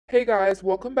Hey guys,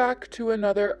 welcome back to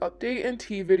another update and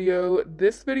tea video.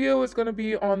 This video is going to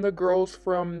be on the girls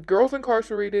from Girls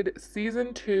Incarcerated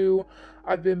Season 2.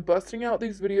 I've been busting out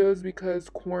these videos because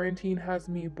quarantine has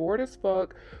me bored as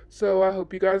fuck, so I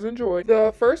hope you guys enjoy.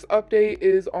 The first update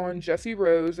is on Jessie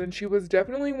Rose, and she was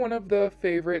definitely one of the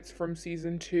favorites from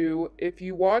Season 2. If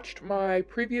you watched my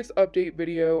previous update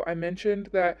video, I mentioned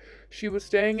that she was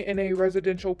staying in a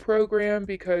residential program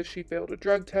because she failed a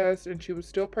drug test and she was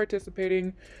still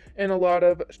participating in a lot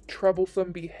of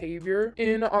troublesome behavior.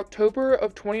 In October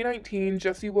of 2019,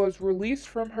 Jessie was released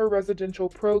from her residential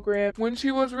program. When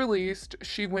she was released,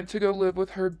 she went to go live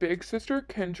with her big sister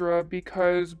Kendra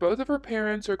because both of her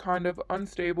parents are kind of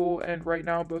unstable and right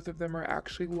now both of them are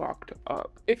actually locked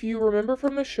up. If you remember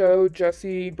from the show,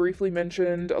 Jessie briefly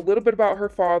mentioned a little bit about her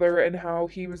father and how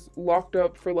he was locked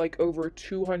up for like over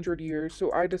 200 years,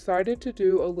 so I decided to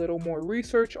do a little more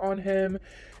research on him.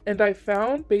 And I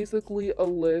found basically a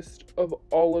list of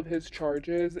all of his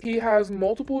charges. He has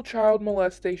multiple child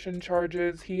molestation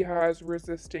charges. He has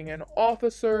resisting an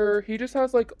officer. He just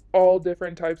has like all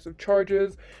different types of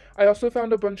charges. I also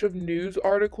found a bunch of news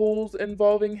articles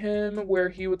involving him where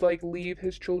he would like leave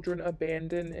his children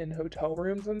abandoned in hotel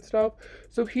rooms and stuff.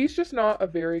 So he's just not a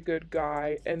very good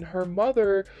guy. And her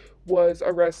mother was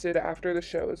arrested after the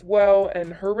show as well,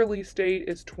 and her release date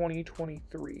is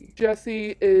 2023.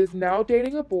 Jessie is now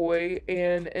dating a boy,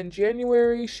 and in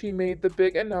January she made the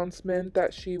big announcement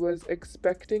that she was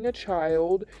expecting a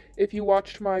child. If you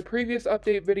watched my previous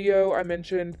update video, I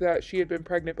mentioned that she had been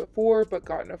pregnant before but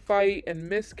got in a fight and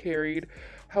miscarried.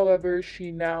 However,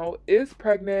 she now is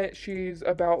pregnant. She's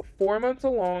about 4 months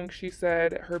along. She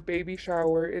said her baby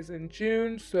shower is in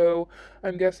June, so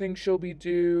I'm guessing she'll be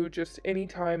due just any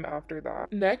time after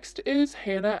that. Next is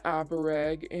Hannah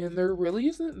Abereg, and there really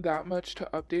isn't that much to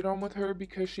update on with her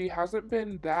because she hasn't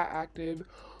been that active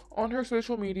on her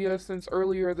social media since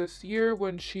earlier this year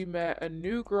when she met a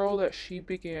new girl that she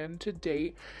began to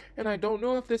date. And I don't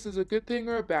know if this is a good thing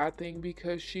or a bad thing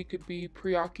because she could be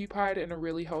preoccupied in a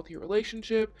really healthy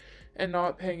relationship and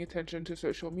not paying attention to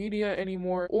social media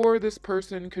anymore, or this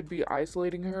person could be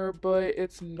isolating her, but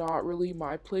it's not really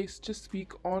my place to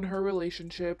speak on her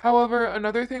relationship. However,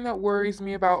 another thing that worries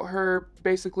me about her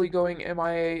basically going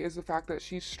MIA is the fact that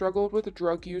she struggled with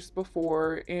drug use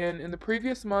before, and in the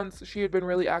previous months she had been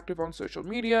really active on social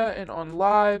media and on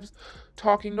lives,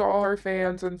 talking to all her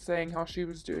fans and saying how she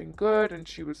was doing good and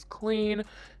she was clean,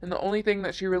 and the only thing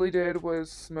that she really did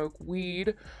was smoke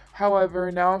weed.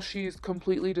 However, now she's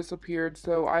completely disappeared,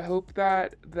 so I hope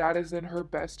that that is in her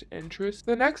best interest.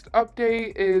 The next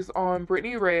update is on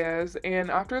Brittany Reyes, and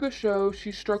after the show,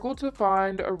 she struggled to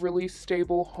find a really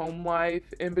stable home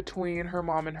life in between her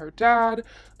mom and her dad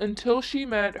until she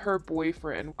met her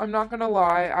boyfriend. I'm not gonna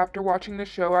lie, after watching the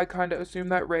show, I kind of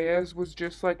assumed that Reyes was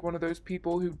just like one of those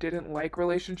people who didn't like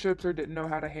relationships or didn't know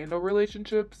how to handle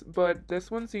relationships, but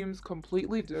this one seems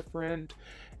completely different.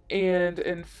 And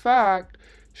in fact,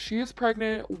 she is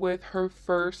pregnant with her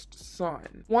first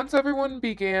son. Once everyone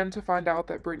began to find out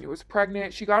that Brittany was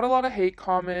pregnant, she got a lot of hate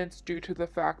comments due to the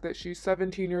fact that she's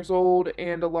 17 years old,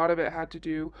 and a lot of it had to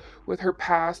do with her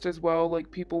past as well.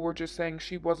 Like, people were just saying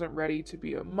she wasn't ready to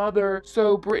be a mother.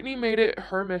 So Brittany made it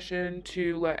her mission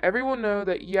to let everyone know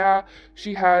that yeah,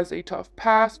 she has a tough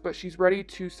past, but she's ready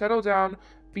to settle down,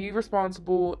 be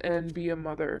responsible, and be a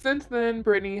mother. Since then,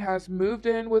 Brittany has moved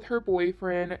in with her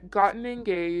boyfriend, gotten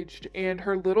engaged, and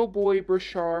her little boy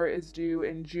Brashar is due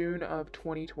in June of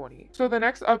 2020. So the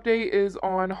next update is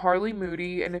on Harley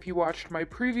Moody, and if you watched my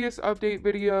previous update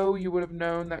video, you would have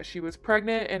known that she was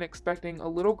pregnant and expecting a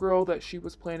little girl that she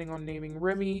was planning on naming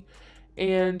Remy.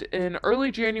 And in early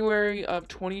January of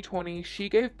 2020, she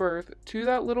gave birth to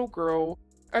that little girl.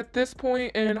 At this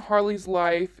point in Harley's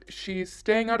life, she's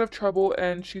staying out of trouble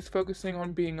and she's focusing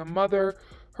on being a mother.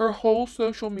 Her whole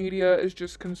social media is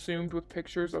just consumed with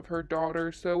pictures of her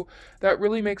daughter, so that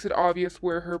really makes it obvious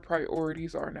where her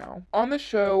priorities are now. On the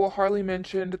show, Harley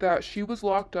mentioned that she was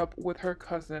locked up with her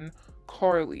cousin,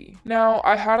 Carly. Now,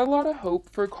 I had a lot of hope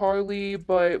for Carly,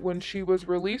 but when she was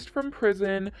released from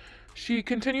prison, she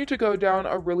continued to go down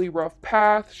a really rough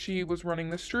path. She was running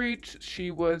the streets,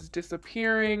 she was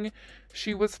disappearing,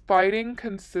 she was fighting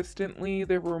consistently.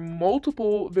 There were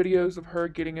multiple videos of her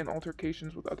getting in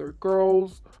altercations with other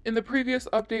girls. In the previous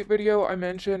update video, I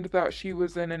mentioned that she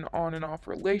was in an on and off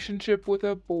relationship with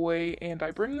a boy, and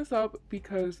I bring this up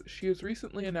because she has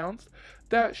recently announced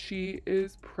that she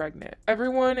is pregnant.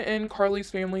 Everyone in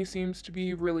Carly's family seems to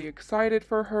be really excited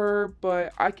for her,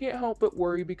 but I can't help but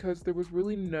worry because there was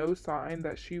really no sign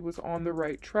that she was on the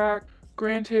right track.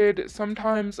 Granted,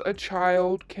 sometimes a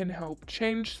child can help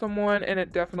change someone, and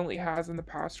it definitely has in the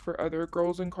past for other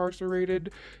Girls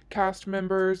Incarcerated cast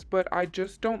members, but I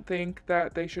just don't think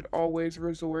that they should always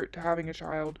resort to having a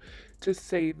child to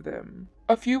save them.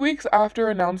 A few weeks after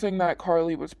announcing that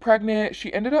Carly was pregnant,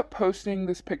 she ended up posting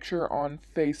this picture on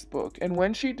Facebook. And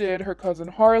when she did, her cousin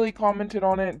Harley commented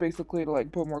on it, basically to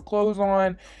like put more clothes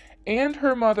on. And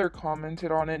her mother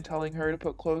commented on it, telling her to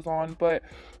put clothes on. But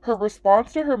her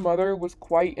response to her mother was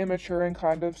quite immature and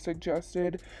kind of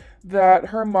suggested that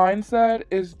her mindset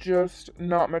is just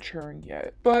not maturing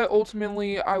yet. But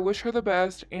ultimately, I wish her the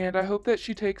best, and I hope that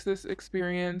she takes this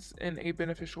experience in a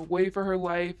beneficial way for her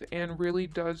life and really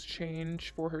does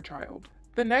change for her child.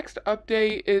 The next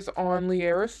update is on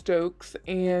Liera Stokes,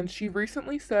 and she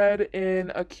recently said in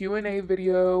a Q&A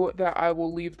video that I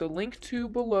will leave the link to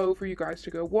below for you guys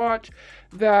to go watch,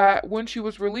 that when she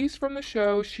was released from the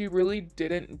show, she really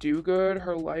didn't do good.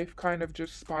 Her life kind of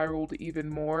just spiraled even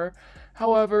more.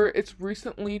 However, it's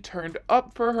recently turned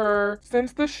up for her.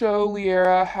 Since the show,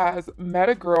 Liera has met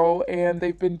a girl, and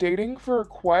they've been dating for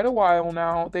quite a while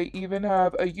now. They even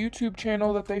have a YouTube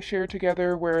channel that they share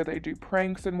together where they do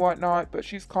pranks and whatnot, but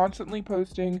she's constantly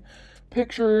posting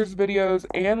pictures, videos,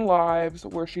 and lives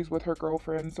where she's with her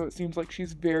girlfriend, so it seems like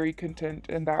she's very content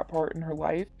in that part in her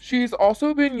life. She's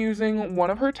also been using one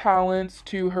of her talents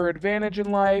to her advantage in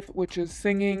life, which is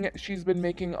singing. She's been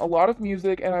making a lot of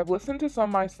music, and I've listened to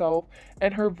some myself,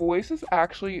 and her voice is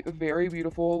actually very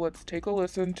beautiful. Let's take a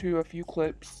listen to a few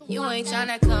clips. You ain't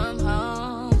tryna come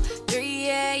home. 3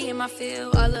 a.m. I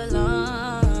feel all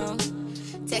alone.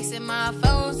 Texting my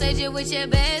phone, said you with your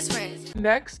best friend.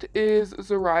 Next is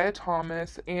Zariah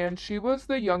Thomas, and she was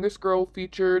the youngest girl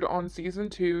featured on season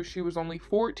 2. She was only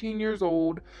 14 years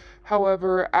old.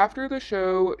 However, after the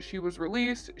show, she was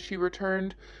released. She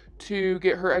returned to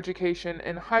get her education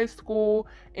in high school,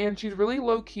 and she's really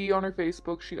low-key on her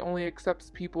Facebook. She only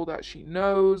accepts people that she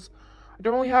knows. I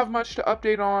don't really have much to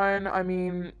update on. I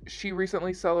mean, she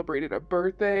recently celebrated a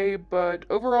birthday, but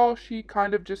overall, she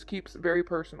kind of just keeps very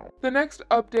personal. The next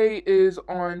update is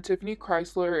on Tiffani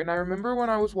Chrysler, and I remember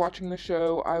when I was watching the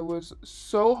show, I was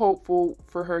so hopeful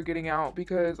for her getting out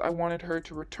because I wanted her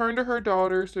to return to her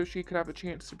daughter so she could have a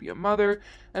chance to be a mother,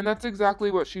 and that's exactly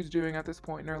what she's doing at this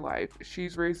point in her life.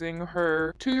 She's raising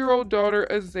her 2-year-old daughter,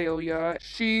 Azalea.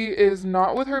 She is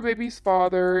not with her baby's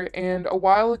father, and a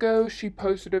while ago, she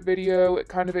posted a video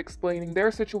kind of explaining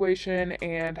their situation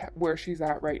and where she's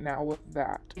at right now with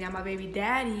that. Now my baby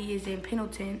daddy is in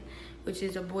Pendleton, which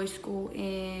is a boys' school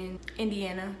in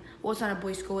Indiana. Well, it's not a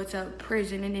boys' school, it's a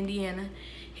prison in Indiana.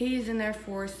 He is in there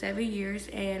for 7 years,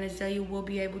 and Azalea will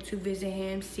be able to visit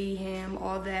him, see him,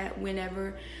 all that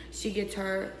whenever she gets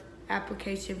her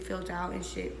application filled out and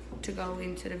shit to go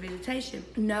into the visitation.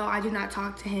 No, I do not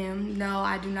talk to him. No,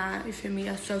 I do not, you feel me,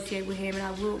 associate with him, and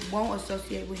I won't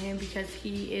associate with him because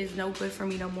he is no good for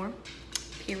me no more.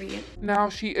 Period. Now,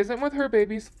 she isn't with her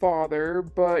baby's father,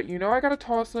 but you know I gotta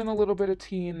toss in a little bit of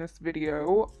tea in this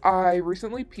video. I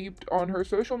recently peeped on her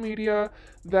social media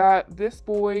that this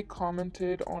boy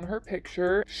commented on her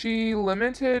picture. She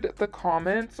limited the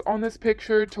comments on this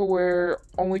picture to where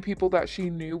only people that she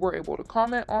knew were able to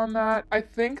comment on that. I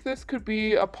think this could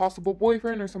be a possible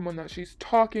boyfriend or someone that she's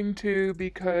talking to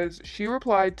because she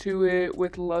replied to it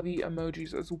with lovey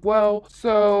emojis as well.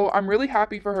 So I'm really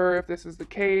happy for her if this is the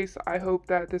case. I hope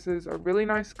that this is a really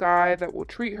nice guy that will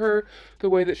treat her the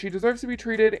way that she deserves to be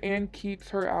treated and keeps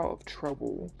her out of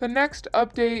trouble. The next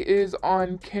update is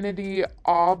on Kennedy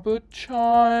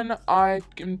Abuchan. I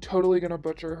am totally gonna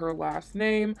butcher her last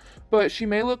name, but she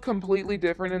may look completely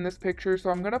different in this picture, so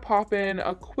I'm gonna pop in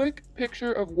a quick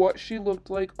picture of what she looked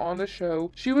like on the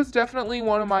show. She was definitely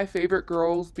one of my favorite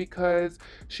girls because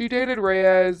she dated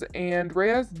Reyes, and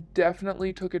Reyes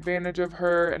definitely took advantage of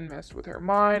her and messed with her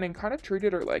mind and kind of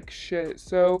treated her like shit.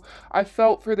 So I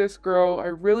felt for this girl. I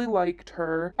really liked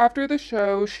her. After the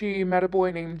show, she met a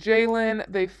boy named Jalen.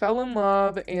 They fell in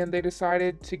love and they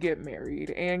decided to get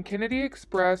married. And Kennedy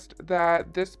expressed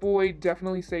that this boy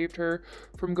definitely saved her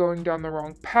from going down the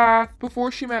wrong path.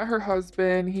 Before she met her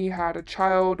husband, he had a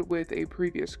child with a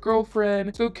previous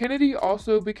girlfriend. So Kennedy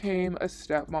also became a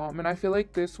stepmom, and I feel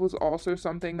like this was also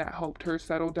something that helped her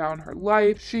settle down her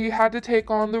life. She had to take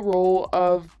on the role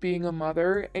of being a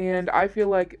mother, and I feel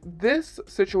like this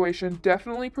situation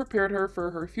definitely prepared her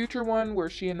for her future one, where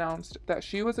she announced that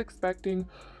she was expecting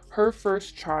her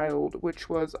first child, which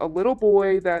was a little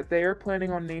boy that they are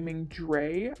planning on naming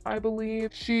Dre, I believe.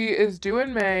 She is due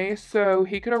in May, so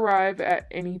he could arrive at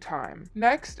any time.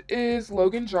 Next is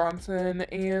Logan Johnson,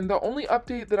 and the only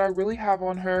update that I really have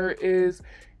on her is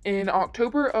In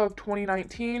October of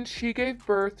 2019, she gave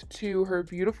birth to her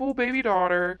beautiful baby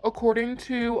daughter. According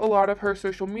to a lot of her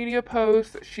social media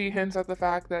posts, she hints at the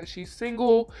fact that she's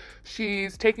single,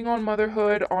 she's taking on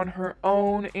motherhood on her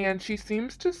own, and she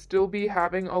seems to still be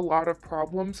having a lot of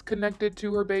problems connected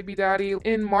to her baby daddy.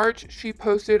 In March, she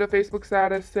posted a Facebook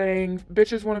status saying,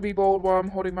 "Bitches want to be bold while I'm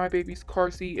holding my baby's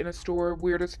car seat in a store.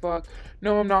 Weird as fuck.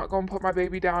 No, I'm not gonna put my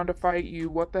baby down to fight you.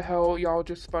 What the hell? Y'all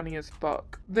just funny as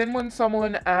fuck." Then when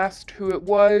someone asked who it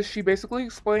was, she basically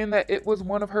explained that it was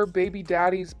one of her baby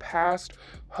daddy's past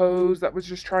hoes that was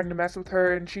just trying to mess with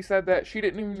her, and she said that she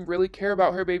didn't even really care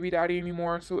about her baby daddy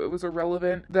anymore, so it was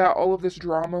irrelevant that all of this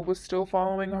drama was still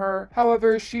following her.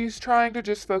 However, she's trying to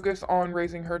just focus on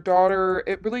raising her daughter.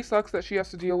 It really sucks that she has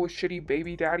to deal with shitty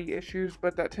baby daddy issues,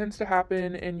 but that tends to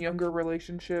happen in younger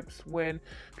relationships when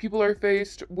people are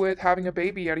faced with having a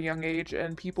baby at a young age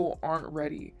and people aren't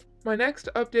ready. My next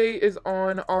update is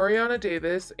on Ariana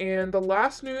Davis, and the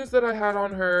last news that I had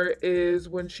on her is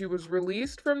when she was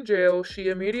released from jail, she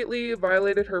immediately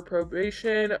violated her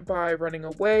probation by running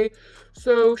away,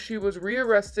 so she was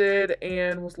rearrested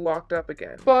and was locked up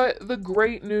again. But the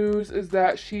great news is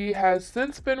that she has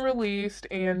since been released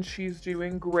and she's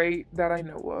doing great that I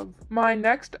know of. My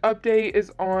next update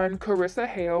is on Carissa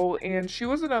Hale, and she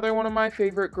was another one of my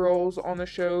favorite girls on the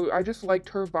show. I just liked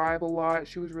her vibe a lot.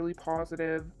 She was really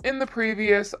positive. In the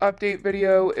previous update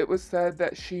video, it was said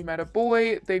that she met a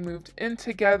boy, they moved in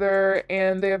together,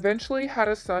 and they eventually had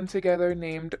a son together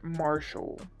named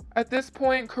Marshall. At this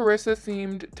point, Carissa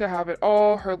seemed to have it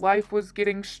all. Her life was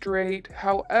getting straight.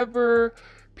 However,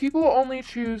 people only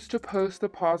choose to post the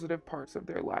positive parts of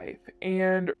their life.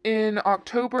 And in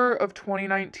October of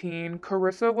 2019,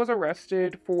 Carissa was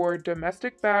arrested for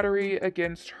domestic battery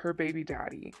against her baby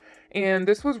daddy. And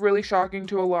this was really shocking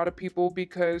to a lot of people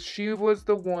because she was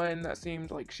the one that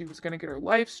seemed like she was going to get her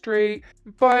life straight.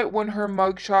 But when her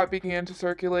mugshot began to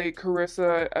circulate,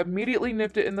 Carissa immediately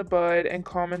nipped it in the bud and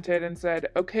commented and said,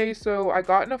 "Okay, so I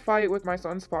got in a fight with my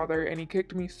son's father and he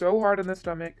kicked me so hard in the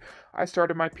stomach, I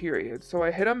started my period. So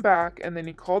I hit him back and then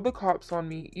he called the cops on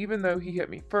me even though he hit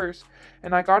me first.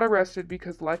 And I got arrested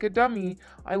because like a dummy,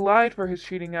 I lied for his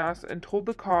cheating ass and told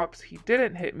the cops he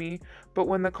didn't hit me. But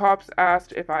when the cops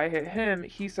asked if I hit him,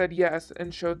 he said yes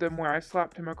and showed them where I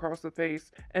slapped him across the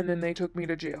face, and then they took me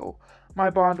to jail. My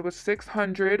bond was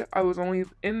 $600. I was only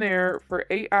in there for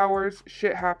 8 hours.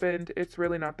 Shit happened. It's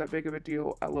really not that big of a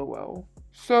deal, LOL."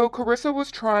 So Carissa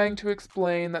was trying to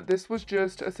explain that this was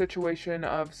just a situation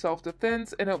of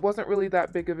self-defense and it wasn't really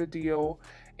that big of a deal.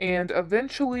 And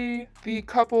eventually the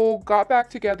couple got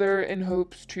back together in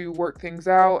hopes to work things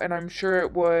out, and I'm sure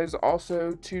it was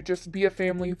also to just be a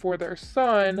family for their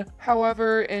son.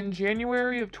 However, in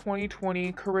January of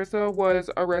 2020, Carissa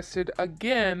was arrested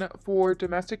again for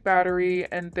domestic battery,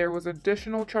 and there was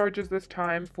additional charges this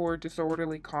time for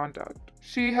disorderly conduct.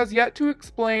 She has yet to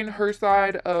explain her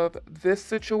side of this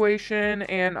situation,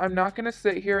 and I'm not going to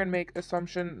sit here and make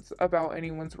assumptions about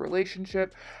anyone's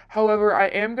relationship. However, I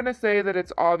am going to say that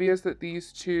it's obvious that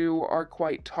these two are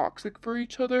quite toxic for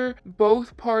each other.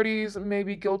 Both parties may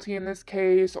be guilty in this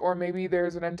case, or maybe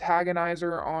there's an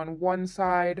antagonizer on one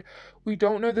side. We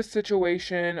don't know the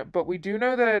situation, but we do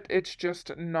know that it's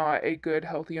just not a good,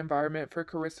 healthy environment for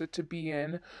Carissa to be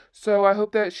in. So I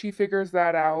hope that she figures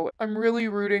that out. I'm really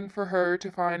rooting for her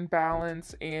to find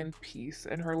balance and peace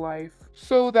in her life.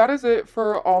 So that is it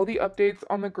for all the updates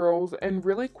on the girls. And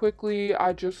really quickly,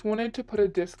 I just wanted to put a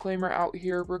disclaimer out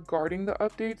here regarding the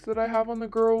updates that I have on the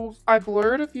girls. I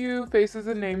blurred a few faces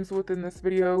and names within this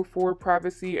video for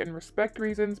privacy and respect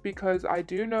reasons because I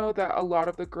do know that a lot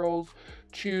of the girls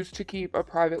choose to keep a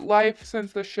private life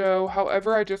since the show.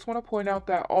 However, I just want to point out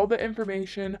that all the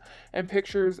information and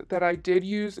pictures that I did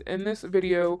use in this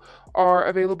video are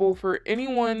available for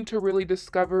anyone to really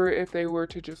discover if they were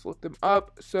to just look them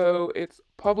up. So it's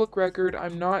public record.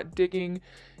 I'm not digging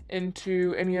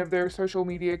into any of their social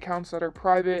media accounts that are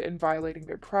private and violating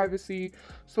their privacy.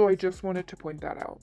 So I just wanted to point that out.